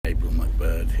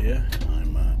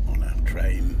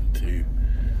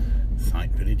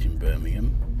Garage in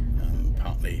Birmingham,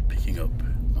 partly picking up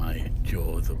my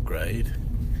Jaws upgrade.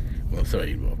 Well,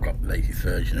 sorry, I've got the latest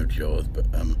version of Jaws, but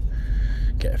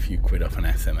get a few quid off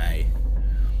an SMA.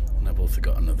 And I've also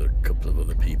got another couple of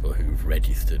other people who've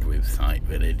registered with Site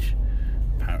Village.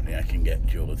 Apparently I can get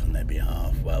Jaws on their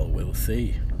behalf. Well, we'll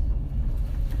see.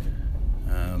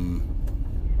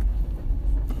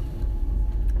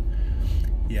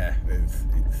 Yeah, it's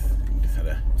just had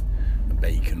a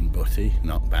bacon butty,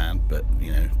 not bad, but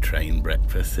train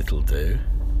breakfast, it'll do.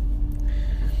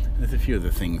 There's a few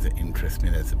other things that interest me.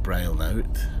 There's a Braille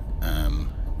Note,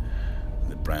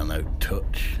 the Braille Note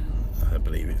Touch, I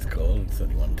believe it's called. I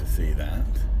certainly want to see that.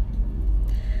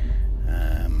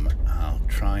 I'll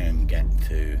try and get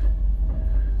to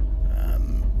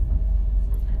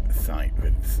the site.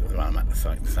 I'm at the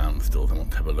Sight and Sound stores. I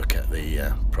want to have a look at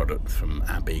the products from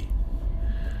Abbey,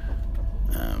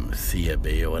 CAB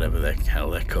or whatever the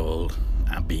hell they're called,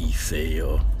 ABC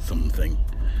or something.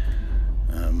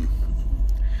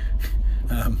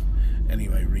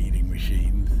 Anyway, reading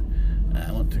machines.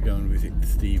 I want to go and visit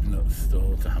Steve Nutt's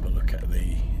stall to have a look at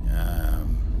the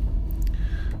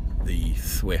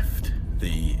Swift,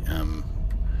 the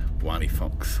Wiley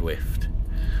Fox Swift.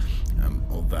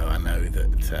 Although I know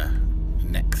that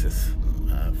Nexus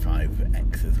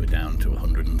 5Xs were down to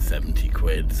 170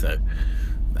 quid, so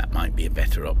that might be a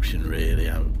better option really,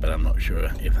 but I'm not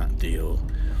sure if that deal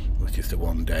was just a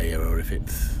one-dayer or if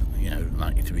it's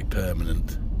likely to be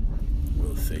permanent.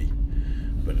 We'll see.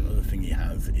 But another thing he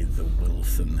has is the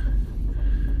Wilson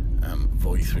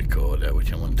voice recorder,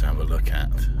 which I want to have a look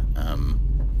at,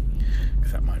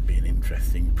 because that might be an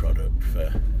interesting product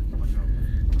for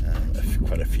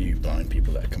quite a few blind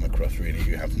people that I come across really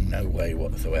who have no way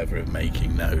whatsoever of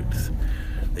making notes.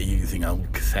 They're using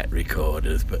old cassette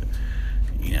recorders, but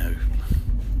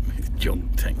it's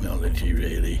junk technology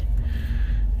really.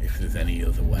 If there's any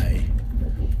other way,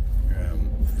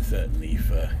 certainly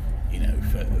for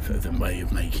the way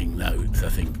of making notes, I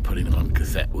think putting them on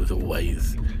cassette was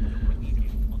always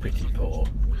pretty poor.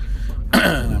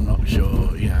 And I'm not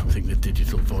sure, I think the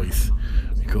digital voice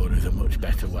recorder is a much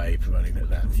better way, providing that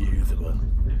that's usable.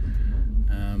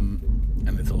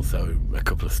 And there's also a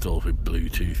couple of stalls with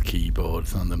Bluetooth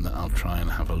keyboards on them that I'll try and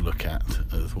have a look at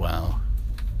as well.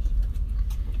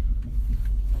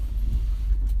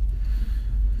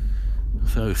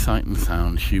 So Sight and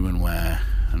Sound, Humanware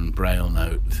and Braille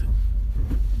Note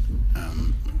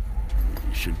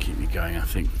should keep me going. I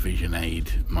think Vision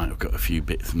Aid might have got a few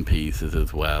bits and pieces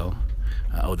as well.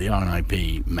 The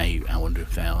RNIB may. I wonder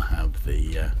if they'll have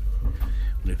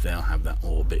that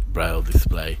Orbit Braille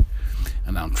display,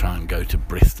 and I'll try and go to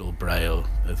Bristol Braille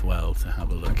as well to have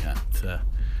a look at the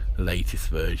latest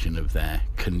version of their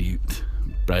Canute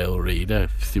Braille reader,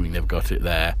 assuming they've got it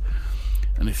there,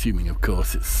 and assuming, of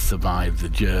course, it's survived the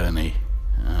journey.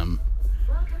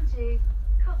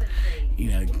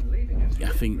 I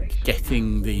think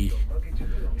getting the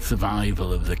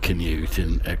survival of the Canute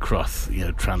across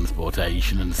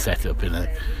transportation and setup in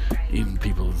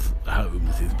people's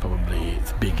homes is probably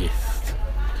its biggest,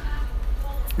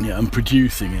 and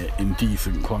producing it in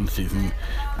decent quantities and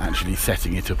actually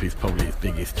setting it up is probably its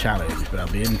biggest challenge.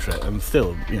 But I'm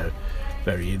still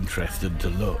very interested to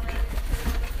look,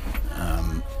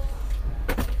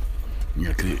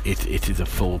 because it is a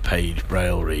full page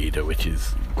Braille reader, which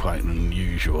is quite an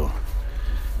unusual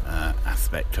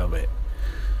aspect of it.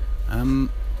 I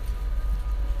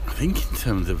think in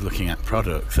terms of looking at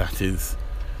products, that is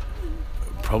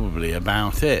probably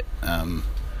about it.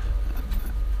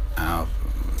 I'll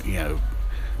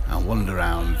wander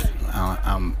around.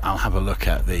 I'll have a look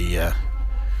at the.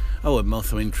 I'm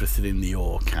also interested in the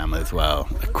Orcam as well.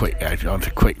 I want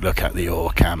a quick look at the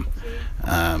Orcam,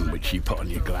 which you put on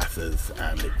your glasses,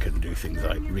 and it can do things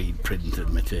like read printed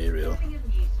material.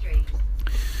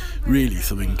 Really,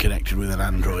 something connected with an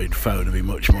Android phone would be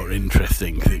much more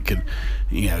interesting, because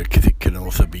it can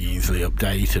also be easily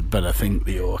updated. But I think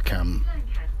the Orcam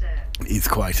is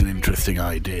quite an interesting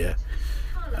idea.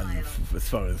 And as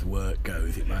far as work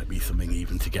goes, it might be something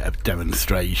even to get a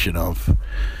demonstration of.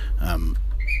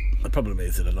 The problem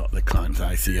is that a lot of the clients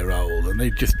I see are old, and they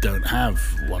just don't have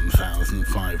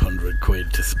 1,500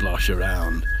 quid to splosh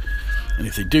around. And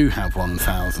if they do have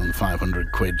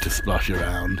 1,500 quid to splosh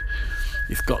around,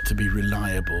 it's got to be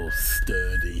reliable,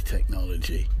 sturdy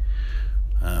technology.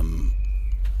 I'll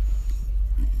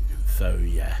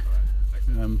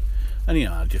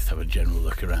just have a general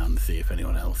look around to see if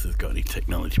anyone else has got any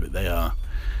technology. But they are,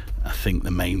 I think,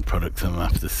 the main products I'm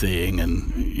after seeing,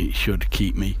 and it should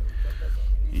keep me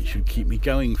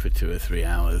going for 2 or 3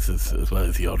 hours, as well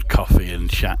as the odd coffee and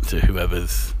chat to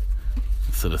whoever's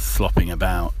sort of slopping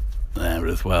about. there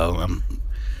as well.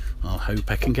 I'll hope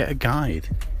I can get a guide.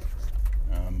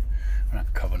 We're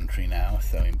at Coventry now,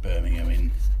 so in Birmingham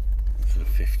in sort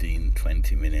of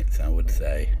 15-20 minutes, I would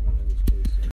say.